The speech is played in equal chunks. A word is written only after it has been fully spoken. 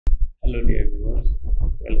Hello dear viewers,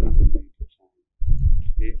 welcome to my YouTube channel.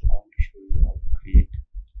 Today I want to show you how to create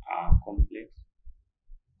a complex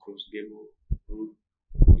cross-gable roof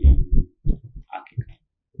in Archicad.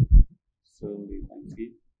 So you can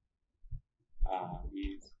see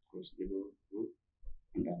this cross-gable roof,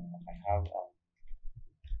 and I have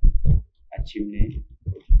a chimney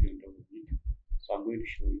on top of it. So I'm going to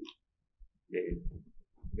show you the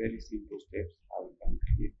very simple steps how you can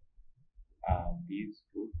create this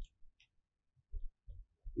roof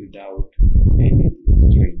without any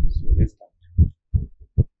strain. So let's start.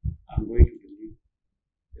 I'm going to delete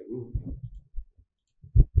the roof.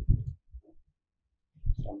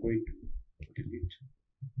 So I'm going to delete.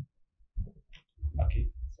 Okay,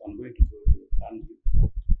 so I'm going to go to the plan view.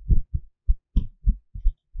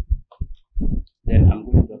 Then I'm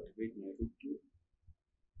going to activate my roof tool.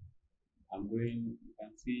 You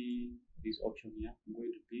can see this option here. I'm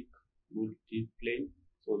going to pick multi-plane.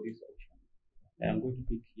 So this option. Then I'm going to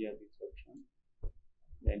pick here this option.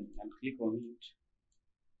 Then I click on it.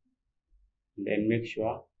 And then make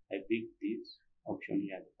sure I pick this option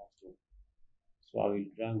here, the first one. So I will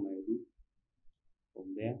drag my roof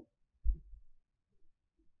from there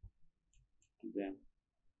to there.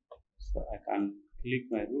 So I can click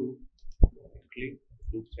my roof, click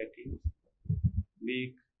roof settings,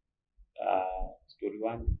 make story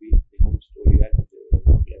 1 to be the home story, that is the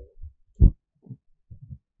roof level.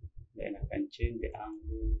 Then I can change the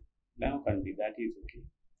angle. Now can be that is okay.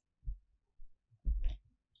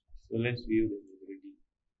 So let's view the roof ready.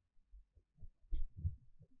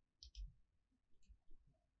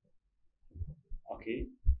 Okay,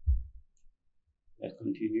 let's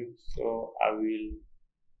continue. So I will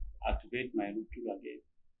activate my roof tool again.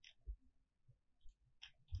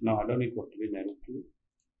 Now I don't need to activate my roof tool.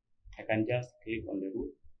 I can just click on the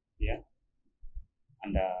roof here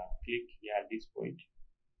and click here at this point.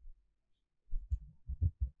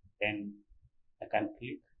 Then I can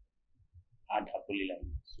click add a polyline.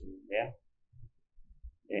 So there.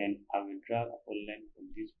 Then I will drag a polyline from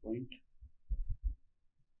this point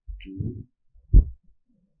to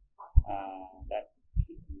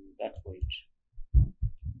that point.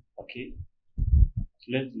 Okay. So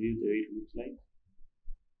let's view the way it looks like.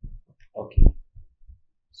 Okay.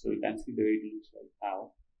 So you can see the way it looks like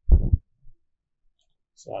now.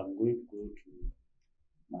 So I'm going to go to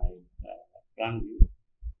my plan view.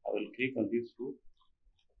 I will click on this roof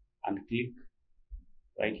and click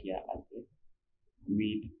right here at the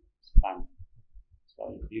mid span. So I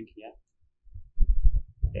will click here.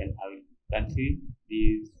 Then you can see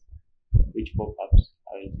these which pop-ups.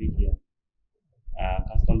 I will click here.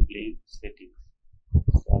 Custom plane settings.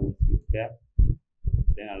 So I will click there.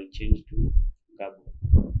 Then I will change to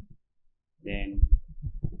gable. Then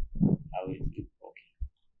I will click OK.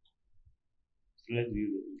 So let's view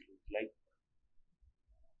what it looks like.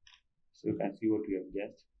 So you can see what we have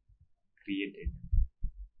just created.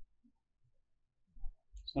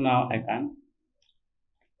 So now I can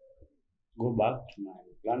go back to my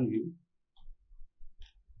plan view.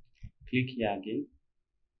 Click here again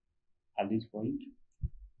at this point.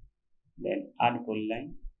 Then add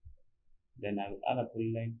polyline. Then I will add a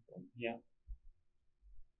polyline from here.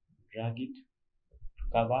 Drag it to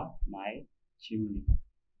cover my chimney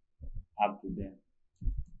up to there.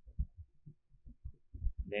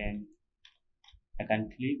 Then I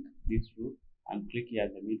can click this roof and click here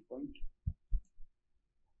at the midpoint.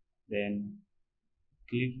 Then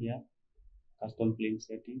click here, custom plane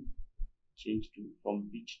setting, change to from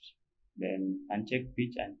pitched. Then uncheck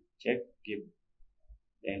pitch and check gable.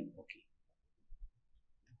 Then okay.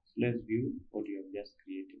 So let's view what you have just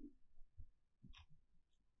created.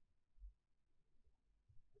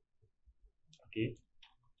 Okay.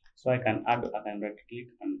 So I can right click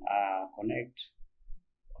and connect.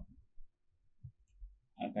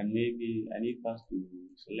 I need first to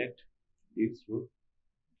select this roof,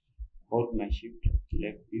 hold my shift,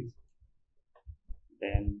 select this,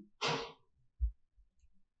 then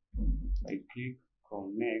I click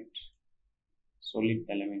connect solid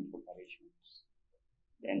element operations.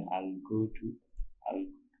 Then I'll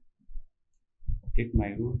take my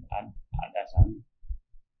roof add as an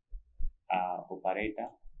operator,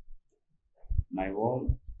 my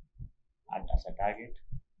wall add as a target.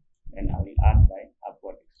 Then I will add by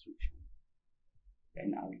upward extrusion.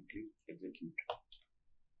 Then I will click execute.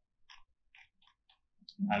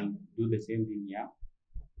 I'll do the same thing here.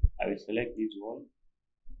 I will select this wall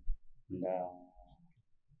and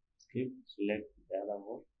skip, select the other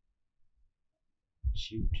wall,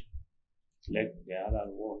 shift, select the other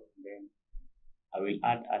wall. Then I will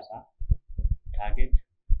add as a target,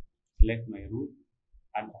 select my roof,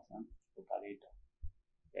 add as an operator.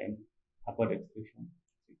 Then upward extrusion.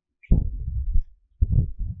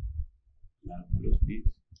 Now close this,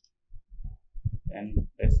 and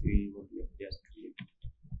let's see what we have just created.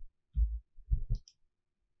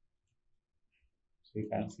 So you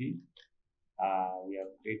can see we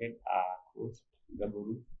have created a cross-gable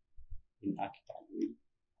roof in Archicad with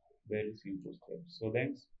very simple steps. So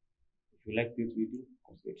thanks. If you like this video,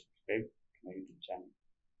 consider subscribe to my YouTube channel.